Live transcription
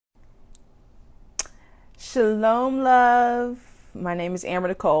Shalom, love. My name is Amber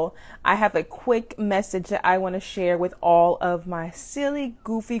Nicole. I have a quick message that I want to share with all of my silly,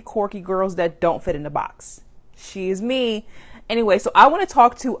 goofy, quirky girls that don't fit in the box. She is me. Anyway, so I want to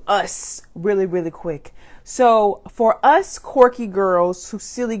talk to us really quick. So for us quirky girls, who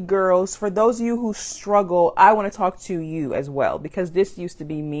silly girls, for those of you who struggle, I want to talk to you as well, because this used to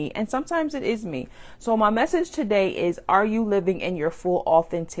be me and sometimes it is me. So my message today is, are you living in your full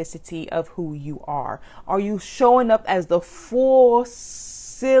authenticity of who you are? Are you showing up as the full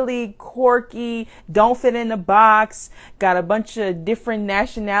silly, quirky, don't fit in the box, got a bunch of different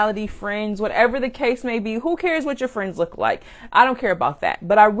nationality friends, whatever the case may be? Who cares what your friends look like? I don't care about that.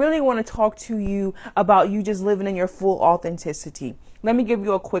 But I really want to talk to you about you just living in your full authenticity. Let me give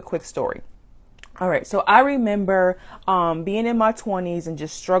you a quick story. All right. So I remember being in my 20s and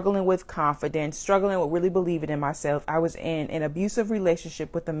just struggling with confidence, struggling with really believing in myself. I was in an abusive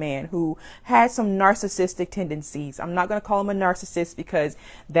relationship with a man who had some narcissistic tendencies. I'm not going to call him a narcissist because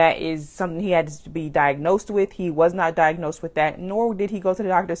that is something he had to be diagnosed with. He was not diagnosed with that, nor did he go to the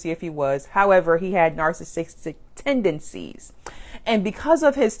doctor to see if he was. However, he had narcissistic tendencies. And because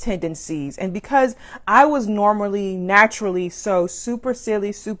of his tendencies, and because I was naturally so super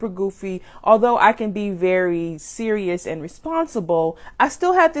silly, super goofy, although I can be very serious and responsible, I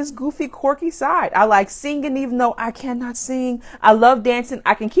still had this goofy, quirky side. I like singing even though I cannot sing. I love dancing.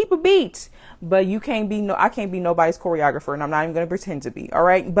 I can keep a beat, but I can't be nobody's choreographer, and I'm not even going to pretend to be. All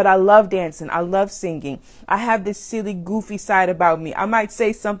right. But I love dancing. I love singing. I have this silly, goofy side about me. I might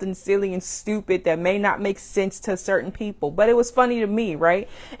say something silly and stupid that may not make sense to certain people, but it was funny to me. Right.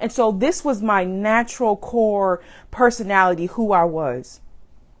 And so this was my natural core personality, who I was.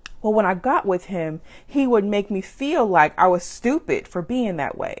 Well, when I got with him, he would make me feel like I was stupid for being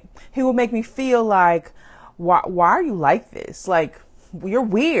that way. He would make me feel like, why are you like this? Like, you're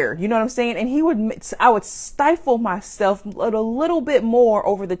weird. You know what I'm saying? And I would stifle myself a little bit more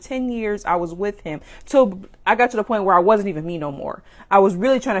over the 10 years I was with him, till I got to the point where I wasn't even me no more. I was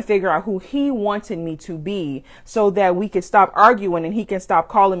really trying to figure out who he wanted me to be so that we could stop arguing and he can stop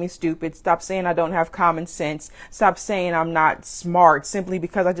calling me stupid, stop saying I don't have common sense, stop saying I'm not smart simply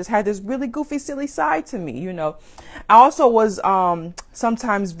because I just had this really goofy, silly side to me. You know, I also was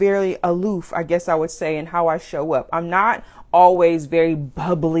sometimes very aloof, I guess I would say, in how I show up. I'm not always very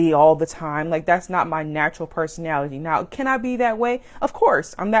bubbly all the time. Like, that's not my natural personality. Now, can I be that way? Of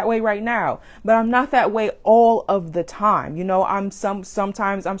course, I'm that way right now, but I'm not that way all of the time. You know,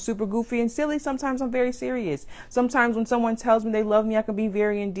 sometimes I'm super goofy and silly. Sometimes I'm very serious. Sometimes when someone tells me they love me, I can be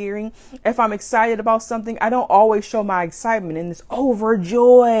very endearing. If I'm excited about something, I don't always show my excitement in this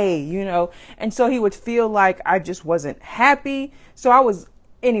overjoy, you know? And so he would feel like I just wasn't happy.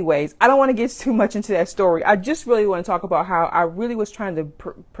 Anyways, I don't want to get too much into that story. I just really want to talk about how I really was trying to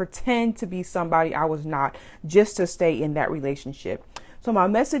pretend to be somebody I was not, just to stay in that relationship. So my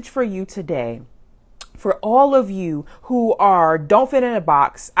message for you today, for all of you who don't fit in a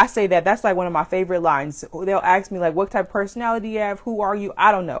box, I say that's like one of my favorite lines. They'll ask me like, what type of personality you have? Who are you?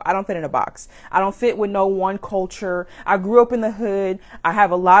 I don't know. I don't fit in a box. I don't fit with no one culture. I grew up in the hood. I have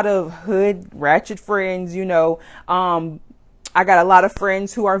a lot of hood ratchet friends, you know. I got a lot of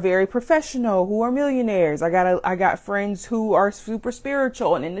friends who are very professional, who are millionaires. I got friends who are super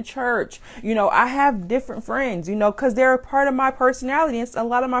spiritual and in the church. You know, I have different friends, you know, because they're a part of my personality. And a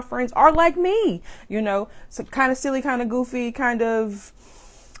lot of my friends are like me, you know, so kind of silly, kind of goofy, kind of,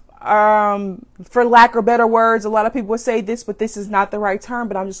 for lack of better words, a lot of people would say this, but this is not the right term,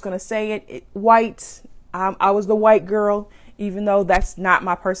 but I'm just going to say it. White. I was the white girl, even though that's not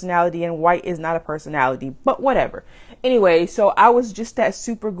my personality and white is not a personality, but whatever. Anyway, so I was just that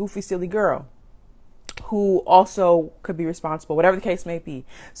super goofy, silly girl who also could be responsible, whatever the case may be.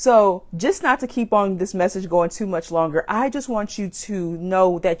 So just not to keep on this message going too much longer, I just want you to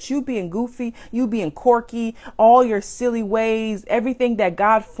know that you being goofy, you being quirky, all your silly ways, everything that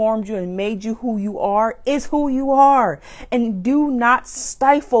God formed you and made you who you are is who you are. And do not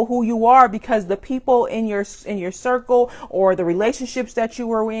stifle who you are because the people in your circle or the relationships that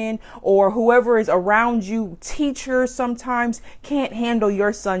you are in or whoever is around you, teachers sometimes, can't handle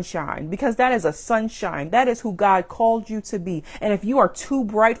your sunshine, because that is a sunshine. That is who God called you to be. And if you are too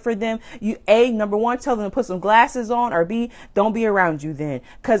bright for them, number one, tell them to put some glasses on, or B, don't be around you then,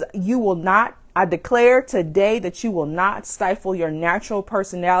 because you will not. I declare today that you will not stifle your natural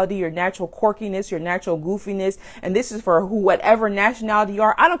personality, your natural quirkiness, your natural goofiness. And this is for whatever nationality you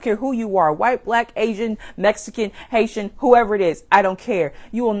are. I don't care who you are, white, black, Asian, Mexican, Haitian, whoever it is. I don't care.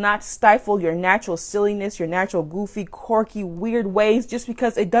 You will not stifle your natural silliness, your natural goofy, quirky, weird ways just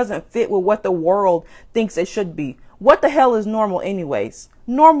because it doesn't fit with what the world thinks it should be. What the hell is normal anyways?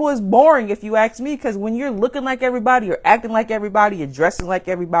 Normal is boring, if you ask me, because when you're looking like everybody, you're acting like everybody, you're dressing like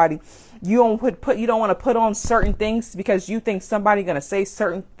everybody, you don't you don't want to put on certain things because you think somebody's gonna say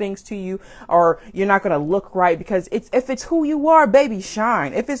certain things to you, or you're not gonna look right. Because if it's who you are, baby,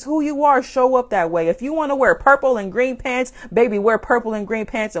 shine. If it's who you are, show up that way. If you want to wear purple and green pants, baby, wear purple and green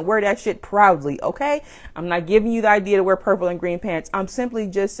pants and wear that shit proudly. Okay, I'm not giving you the idea to wear purple and green pants. I'm simply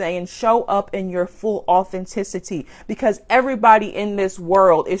just saying show up in your full authenticity, because everybody in this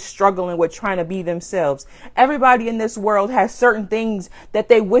world is struggling with trying to be themselves. Everybody in this world has certain things that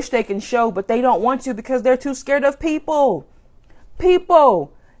they wish they can show, but they don't want to because they're too scared of people.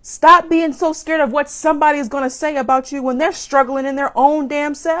 People, stop being so scared of what somebody is going to say about you when they're struggling in their own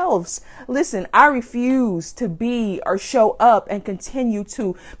damn selves. Listen, I refuse to be or show up and continue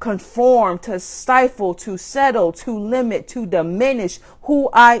to conform, to stifle, to settle, to limit, to diminish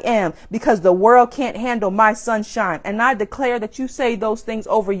who I am, because the world can't handle my sunshine. And I declare that you say those things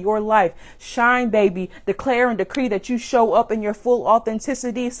over your life. Shine, baby. Declare and decree that you show up in your full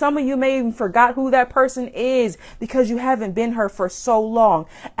authenticity. Some of you may even forgot who that person is because you haven't been her for so long.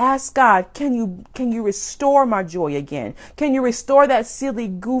 Ask God, can you restore my joy again? Can you restore that silly,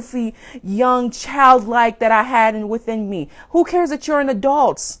 goofy, young, childlike that I had within me? Who cares that you're an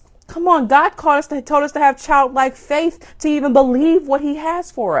adult? Come on, God told us to have childlike faith to even believe what he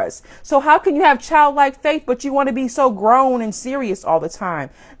has for us. So how can you have childlike faith, but you want to be so grown and serious all the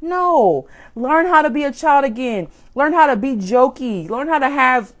time? No, learn how to be a child again. Learn how to be jokey. Learn how to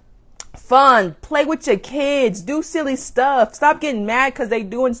have fun. Play with your kids. Do silly stuff. Stop getting mad because they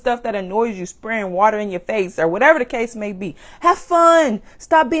doing stuff that annoys you, spraying water in your face or whatever the case may be. Have fun.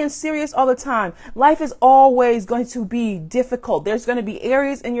 Stop being serious all the time. Life is always going to be difficult. There's going to be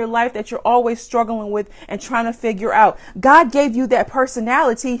areas in your life that you're always struggling with and trying to figure out. God gave you that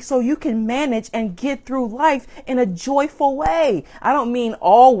personality so you can manage and get through life in a joyful way. I don't mean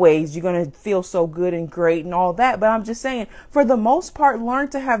always you're going to feel so good and great and all that, but I'm just saying, for the most part, learn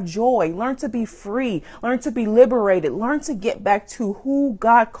to have joy. Learn to be free. Learn to be liberated. Learn to get back to who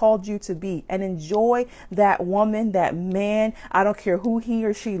God called you to be and enjoy that woman, that man. I don't care who he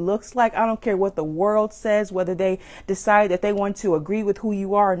or she looks like. I don't care what the world says, whether they decide that they want to agree with who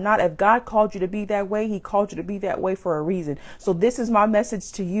you are or not. If God called you to be that way, he called you to be that way for a reason. So this is my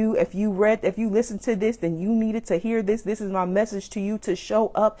message to you. If you listened to this, then you needed to hear this. This is my message to you, to show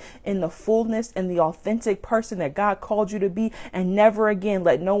up in the fullness and the authentic person that God called you to be, and never again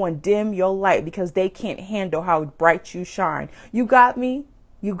let no one dim your light because they can't handle how bright you shine. You got me.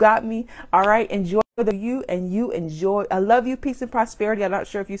 You got me. All right. Enjoy you and you enjoy. I love you. Peace and prosperity. I'm not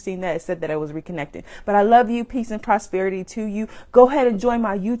sure if you've seen that. It said that I was reconnected, but I love you. Peace and prosperity to you. Go ahead and join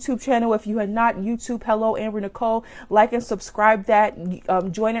my YouTube channel. If you had not, YouTube, hello, Amber Nicole, like and subscribe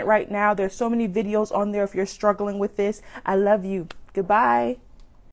that. Join it right now. There's so many videos on there if you're struggling with this. I love you. Goodbye.